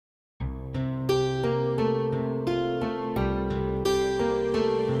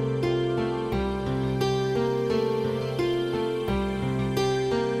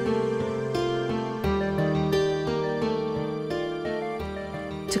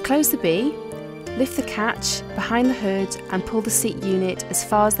close the Bee, lift the catch behind the hood and pull the seat unit as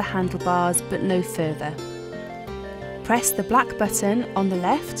far as the handlebars but no further. Press the black button on the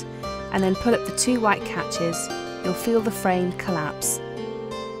left and then pull up the 2 white catches. You'll feel the frame collapse.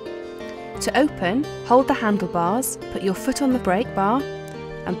 To open, hold the handlebars, put your foot on the brake bar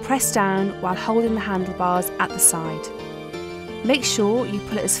and press down while holding the handlebars at the side. Make sure you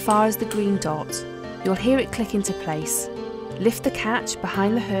pull it as far as the green dot. You'll hear it click into place. Lift the catch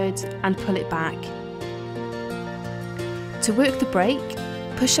behind the hood and pull it back. To work the brake,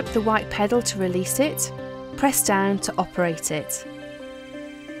 push up the white pedal to release it, press down to operate it.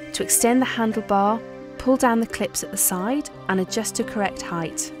 To extend the handlebar, pull down the clips at the side and adjust to correct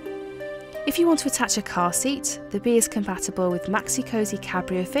height. If you want to attach a car seat, the Bee is compatible with Maxi-Cosi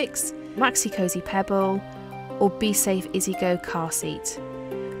Cabrio Fix, Maxi-Cosi Pebble or Be Safe Izzy-Go car seat,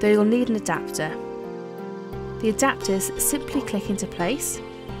 though you'll need an adapter. The adapters simply click into place,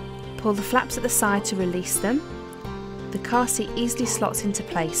 pull the flaps at the side to release them. The car seat easily slots into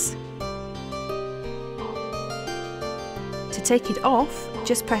place. To take it off,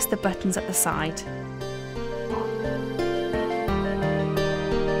 just press the buttons at the side.